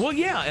Snopes. Well,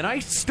 yeah, and I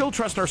still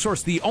trust our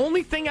source. The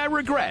only thing I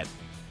regret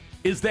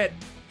is that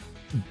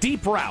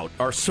Deep Route,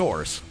 our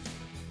source,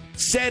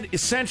 said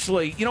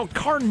essentially,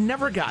 Carr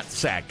never got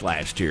sacked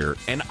last year,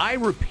 and I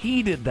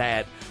repeated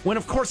that when,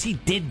 of course, he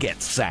did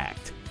get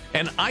sacked.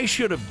 And I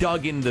should have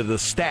dug into the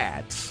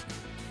stats.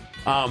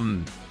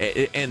 And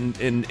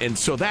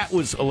so that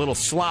was a little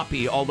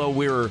sloppy, although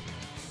we were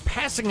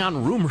passing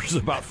on rumors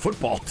about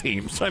football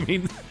teams. I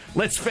mean,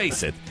 let's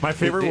face it. My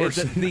favorite was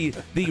the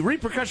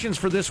repercussions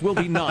for this will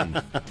be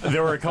none.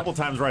 There were a couple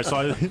times where I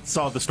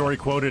saw the story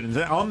quoted and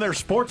on their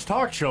sports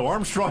talk show,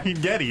 Armstrong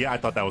and Getty. I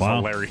thought that was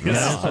hilarious.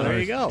 Yeah, So there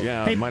you go.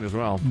 Yeah, Hey, might as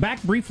well.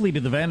 Back briefly to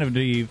the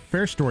Vanity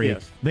Fair story.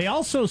 Yes. They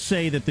also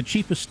say that the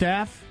chief of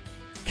staff,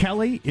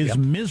 Kelly, is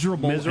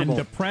miserable and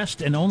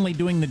depressed and only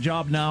doing the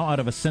job now out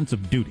of a sense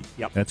of duty.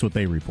 Yep. That's what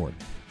they report.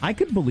 I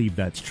could believe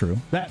that's true.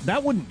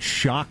 That wouldn't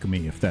shock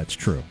me if that's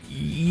true.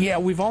 Yeah,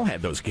 we've all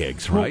had those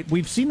gigs, right? Well,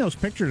 we've seen those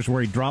pictures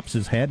where he drops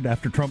his head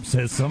after Trump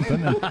says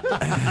something.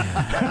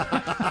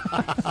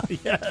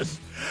 Yes.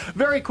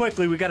 Very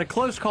quickly, we got a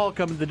close call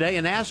coming today.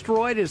 An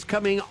asteroid is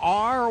coming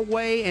our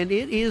way, and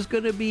it is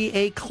going to be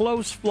a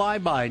close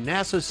flyby.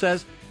 NASA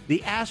says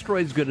the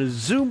asteroid is going to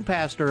zoom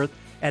past Earth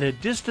at a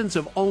distance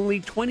of only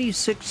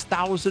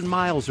 26,000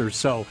 miles or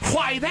so.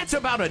 Why, that's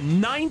about a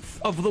ninth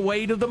of the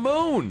way to the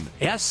moon.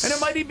 Yes. And it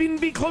might even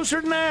be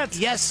closer than that.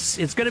 Yes,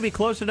 it's going to be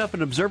close enough.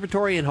 An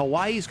observatory in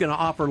Hawaii is going to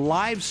offer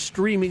live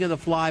streaming of the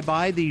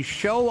flyby. The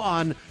show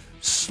on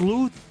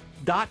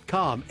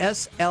sleuth.com,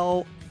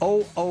 SLOOH.com,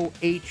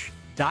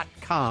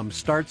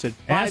 starts at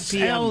 5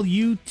 p.m.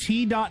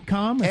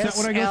 SLUT.com? Is that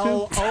what I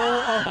go to?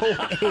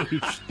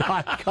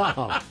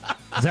 SLOOH.com.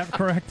 Is that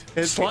correct?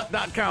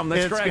 Slut.com,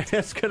 that's correct.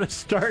 It's going to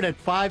start at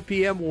 5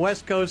 p.m.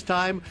 West Coast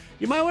time.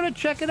 You might want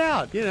to check it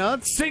out.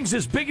 This thing's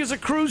as big as a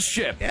cruise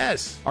ship.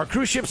 Yes. Are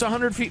cruise ships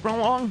 100 feet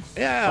long?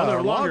 Yeah, Oh,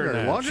 they're longer longer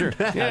than than that. that. Sure.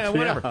 Than that. Yeah,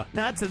 whatever. Yeah.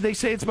 No, they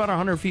say it's about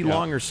 100 feet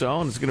long or so,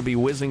 and it's going to be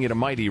whizzing at a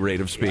mighty rate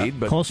of speed.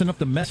 But Close enough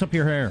to mess up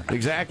your hair.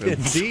 exactly.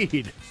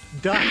 Indeed.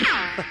 Done.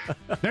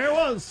 There it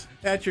was.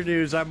 That's your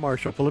news. I'm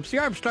Marshall Phillips, the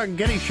Armstrong and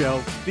Getty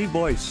Show, the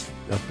voice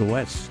of the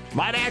West.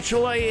 Might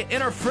actually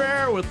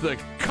interfere with the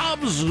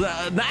Cubs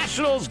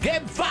Nationals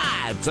Game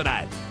 5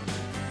 tonight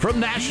from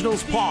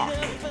Nationals Park.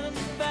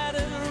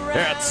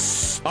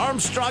 It's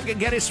Armstrong and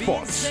Getty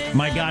Sports.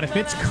 My God, if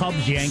it's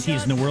Cubs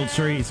Yankees in the World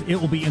Series, it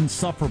will be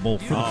insufferable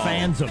for the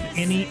fans of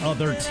any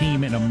other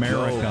team in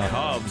America.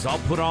 Cubs, I'll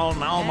put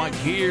on all my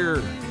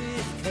gear.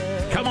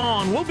 Come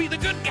on, we'll be the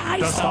good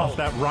guys. Dust off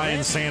that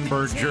Ryan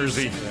Sandberg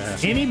jersey.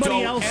 Anybody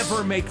Don't else?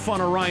 ever make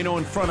fun of Rhino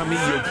in front of me,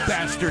 you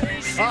bastard.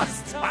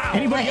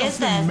 Anybody What else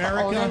is in this? America?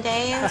 The olden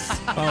days?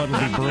 Oh, it'll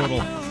be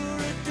brutal.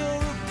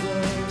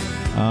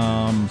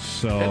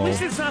 At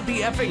least it's not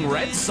the effing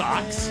Red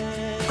Sox.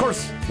 Of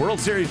course,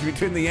 World Series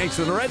between the Yanks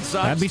and the Red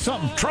Sox. That'd be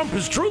something. Trump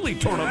has truly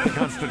torn up the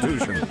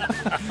Constitution.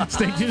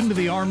 Stay tuned to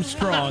the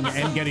Armstrong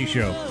and Getty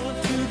Show.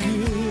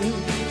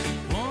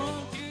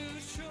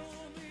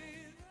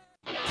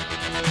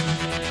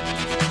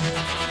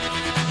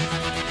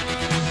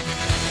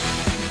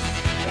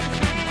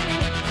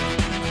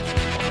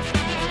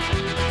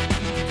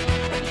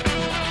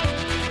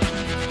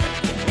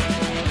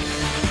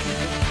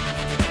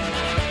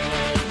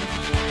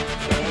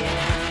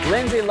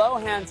 Lindsay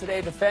Lohan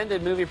today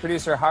defended movie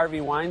producer Harvey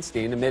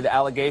Weinstein amid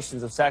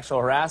allegations of sexual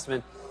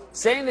harassment,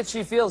 saying that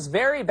she feels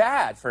very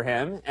bad for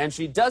him and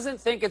she doesn't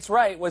think it's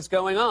right what's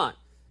going on.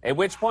 At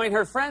which point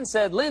her friend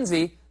said,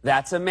 "Lindsay,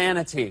 that's a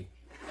manatee."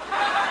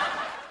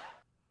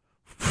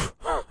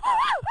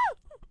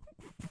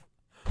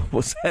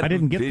 Was that I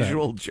didn't get a that.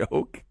 visual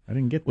joke? I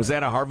didn't get that. Was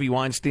that a Harvey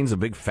Weinstein's a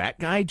big fat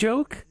guy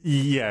joke?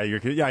 Yeah,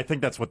 I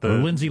think that's what Or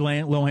Lindsay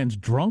Lohan's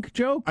drunk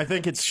joke? I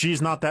think it's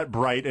she's not that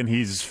bright and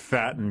he's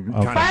fat and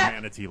kind of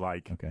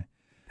manatee-like. Okay.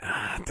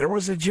 There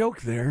was a joke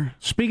there.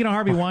 Speaking of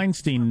Harvey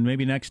Weinstein,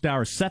 maybe next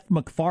hour, Seth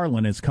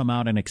MacFarlane has come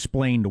out and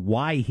explained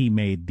why he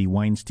made the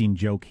Weinstein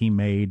joke he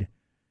made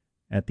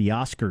at the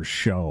Oscars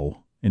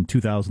show in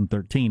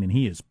 2013, and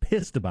he is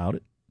pissed about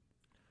it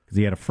because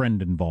he had a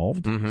friend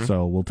involved.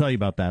 So we'll tell you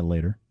about that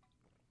later.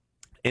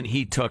 And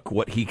he took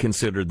what he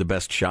considered the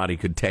best shot he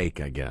could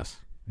take, I guess.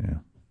 Yeah,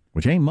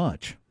 which ain't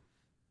much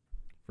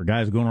for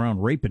guys going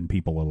around raping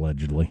people,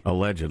 allegedly.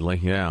 Allegedly,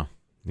 yeah.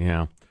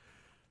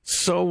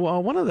 So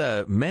one of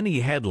the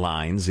many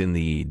headlines in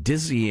the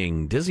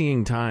dizzying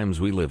times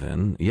we live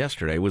in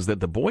yesterday was that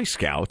the Boy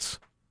Scouts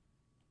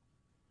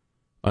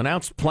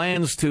announced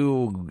plans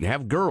to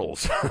have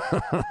girls,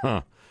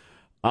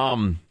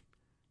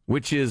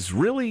 which is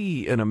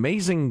really an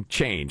amazing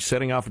change,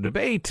 setting off a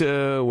debate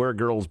where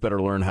girls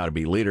better learn how to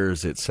be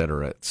leaders, et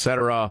cetera, et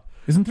cetera.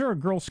 Isn't there a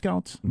Girl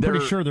Scouts? I'm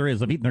pretty sure there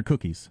is. I've eaten their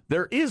cookies.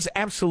 There is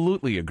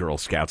absolutely a Girl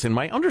Scouts, and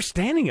my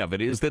understanding of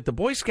it is that the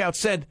Boy Scouts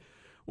said,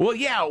 well,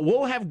 yeah,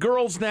 we'll have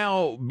girls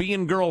now be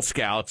in Girl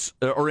Scouts,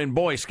 or in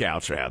Boy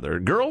Scouts, rather.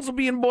 Girls will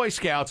be in Boy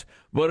Scouts,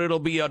 but it'll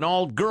be an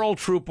all-girl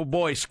troop of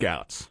Boy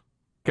Scouts.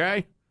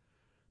 Okay?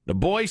 The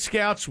Boy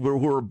Scouts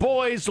who are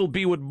boys will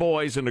be with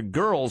boys, and the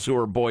girls who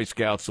are Boy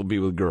Scouts will be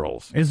with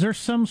girls. Is there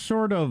some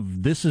sort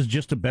of, this is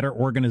just a better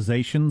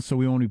organization, so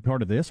we won't be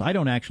part of this? I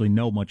don't actually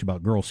know much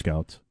about Girl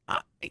Scouts.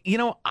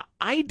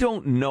 I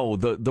don't know.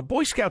 The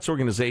Boy Scouts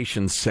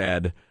organization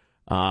said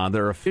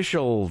their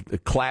official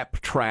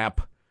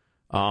claptrap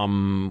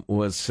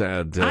was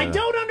said... I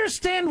don't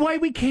understand why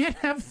we can't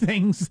have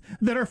things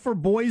that are for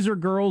boys or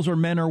girls or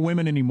men or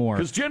women anymore.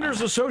 Because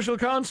gender's a social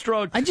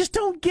construct. I just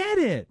don't get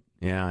it.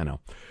 Yeah, I know.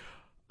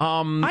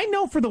 I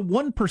know for the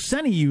 1%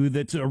 of you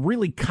that's a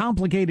really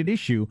complicated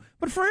issue,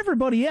 but for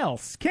everybody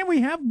else, can't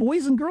we have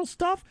boys and girls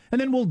stuff? And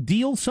then we'll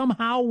deal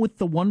somehow with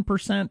the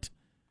 1%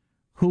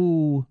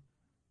 who,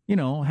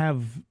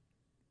 have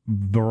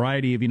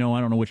variety of, I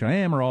don't know which I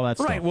am or all that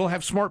stuff. Right, we'll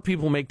have smart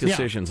people make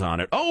decisions on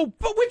it. Oh,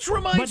 but which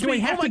reminds me... But do we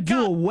have to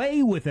do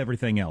away with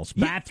everything else?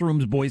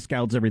 Bathrooms, Boy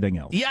Scouts, everything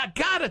else. You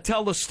gotta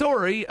tell the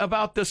story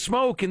about the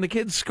smoke in the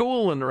kids'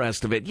 school and the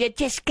rest of it. You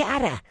just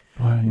gotta.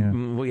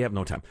 We have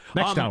no time.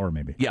 Next hour,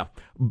 maybe. Yeah.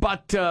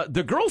 But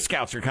the Girl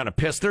Scouts are kind of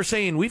pissed. They're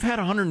saying, we've had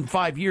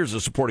 105 years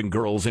of supporting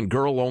girls in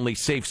girl-only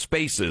safe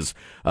spaces.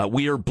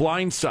 We are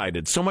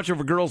blindsided. So much of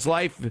a girl's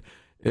life...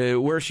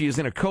 where she is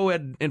in a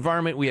co-ed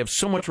environment, we have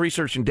so much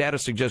research and data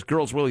suggests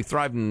girls really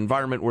thrive in an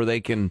environment where they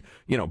can,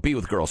 be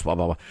with girls, blah,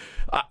 blah,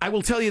 blah. I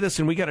will tell you this,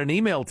 and we got an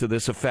email to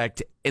this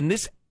effect, and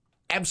this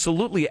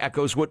absolutely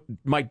echoes what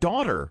my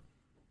daughter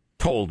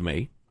told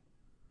me.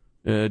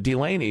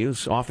 Delaney,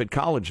 who's off at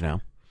college now.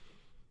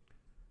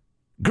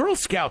 Girl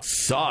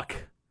Scouts suck.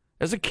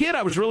 As a kid,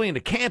 I was really into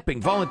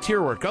camping,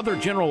 volunteer work, other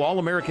general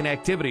all-American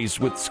activities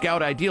with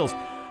Scout ideals.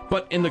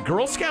 But in the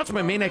Girl Scouts,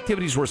 my main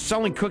activities were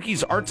selling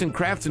cookies, arts and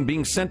crafts, and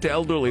being sent to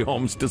elderly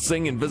homes to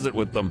sing and visit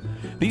with them.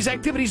 These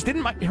activities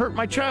didn't hurt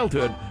my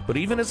childhood, but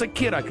even as a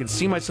kid, I could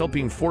see myself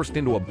being forced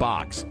into a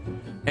box.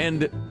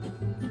 And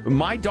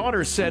my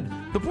daughter said,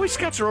 the Boy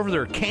Scouts are over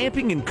there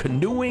camping and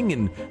canoeing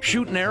and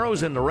shooting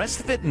arrows and the rest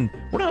of it, and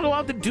we're not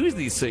allowed to do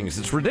these things.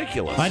 It's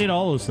ridiculous. I did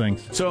all those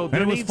things. So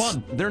and it was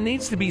fun. There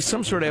needs to be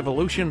some sort of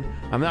evolution.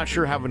 I'm not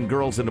sure having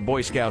girls in the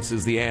Boy Scouts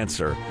is the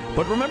answer.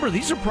 But remember,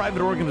 these are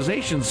private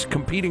organizations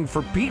competing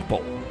for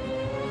people.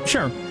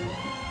 Sure.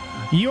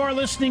 You are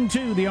listening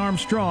to the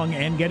Armstrong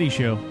and Getty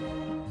Show.